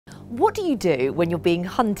What do you do when you're being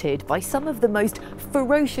hunted by some of the most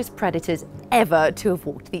ferocious predators ever to have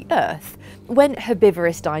walked the earth? When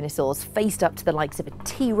herbivorous dinosaurs faced up to the likes of a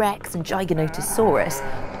T-Rex and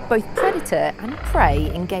Giganotosaurus, both predator and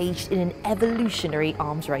prey engaged in an evolutionary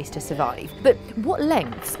arms race to survive. But what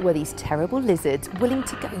lengths were these terrible lizards willing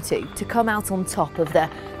to go to come out on top of the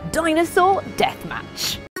dinosaur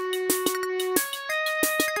deathmatch?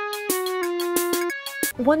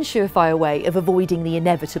 One surefire way of avoiding the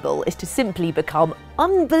inevitable is to simply become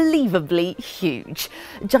unbelievably huge.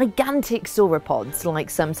 Gigantic sauropods,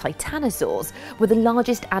 like some titanosaurs, were the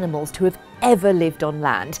largest animals to have ever lived on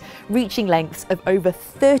land, reaching lengths of over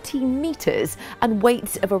 30 metres and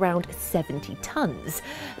weights of around 70 tonnes.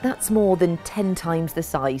 That's more than 10 times the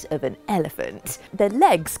size of an elephant. Their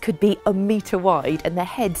legs could be a metre wide and their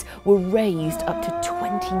heads were raised up to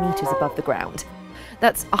 20 metres above the ground.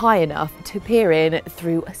 That's high enough to peer in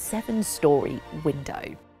through a 7-storey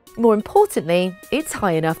window. More importantly, it's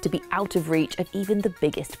high enough to be out of reach of even the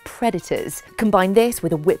biggest predators. Combine this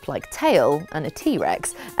with a whip-like tail, and a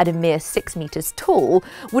T-Rex, at a mere 6 metres tall,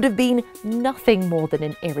 would have been nothing more than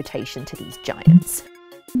an irritation to these giants.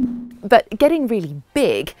 But getting really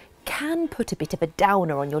big can put a bit of a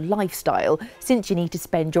downer on your lifestyle, since you need to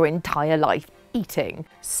spend your entire life eating.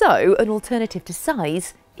 So an alternative to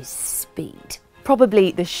size is speed.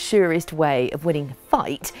 Probably the surest way of winning the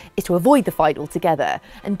fight is to avoid the fight altogether,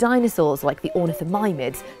 and dinosaurs like the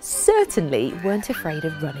ornithomimids certainly weren't afraid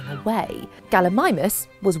of running away. Gallimimus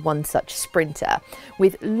was one such sprinter.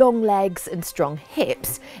 With long legs and strong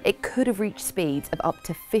hips, it could have reached speeds of up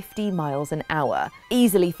to 50 miles an hour,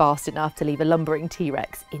 easily fast enough to leave a lumbering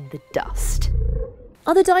T-Rex in the dust.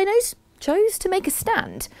 Other dinos chose to make a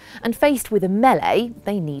stand, and faced with a melee,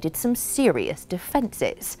 they needed some serious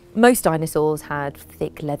defences. Most dinosaurs had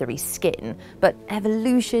thick leathery skin, but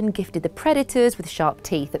evolution gifted the predators with sharp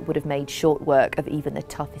teeth that would have made short work of even the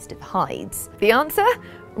toughest of hides. The answer?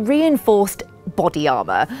 Reinforced body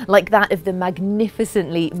armour, like that of the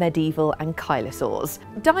magnificently medieval ankylosaurs.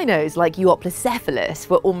 Dinos like Euoplocephalus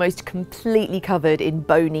were almost completely covered in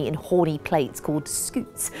bony and horny plates called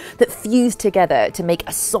scutes that fused together to make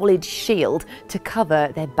a solid shield to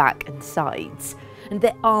cover their back and sides. And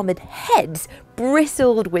their armoured heads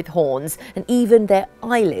bristled with horns, and even their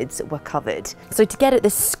eyelids were covered. So to get at the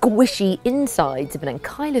squishy insides of an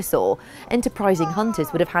ankylosaur, enterprising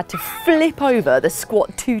hunters would have had to flip over the squat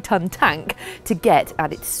 2-ton tank to get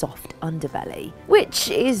at its soft underbelly, which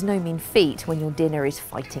is no mean feat when your dinner is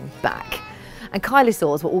fighting back.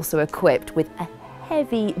 Ankylosaurs were also equipped with a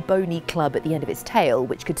heavy bony club at the end of its tail,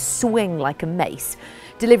 which could swing like a mace,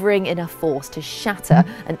 delivering enough force to shatter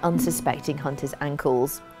an unsuspecting hunter's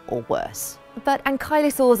ankles, or worse. But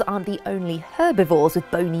ankylosaurs aren't the only herbivores with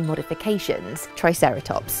bony modifications.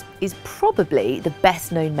 Triceratops is probably the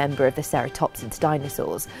best known member of the ceratopsids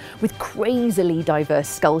dinosaurs, with crazily diverse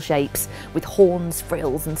skull shapes, with horns,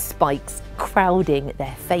 frills and spikes crowding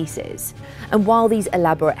their faces. And while these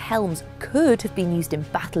elaborate helms could have been used in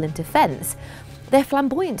battle and defence, their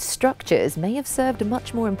flamboyant structures may have served a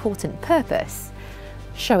much more important purpose: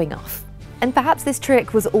 showing off. And perhaps this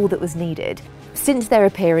trick was all that was needed. Since their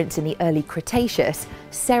appearance in the early Cretaceous,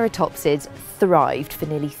 ceratopsids thrived for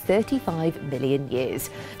nearly 35 million years,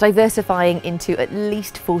 diversifying into at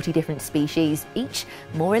least 40 different species, each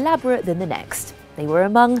more elaborate than the next. They were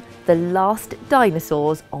among the last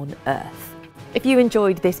dinosaurs on Earth. If you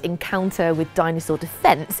enjoyed this encounter with dinosaur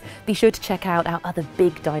defence, be sure to check out our other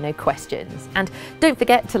big dino questions. And don't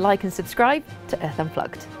forget to like and subscribe to Earth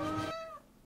Unplugged.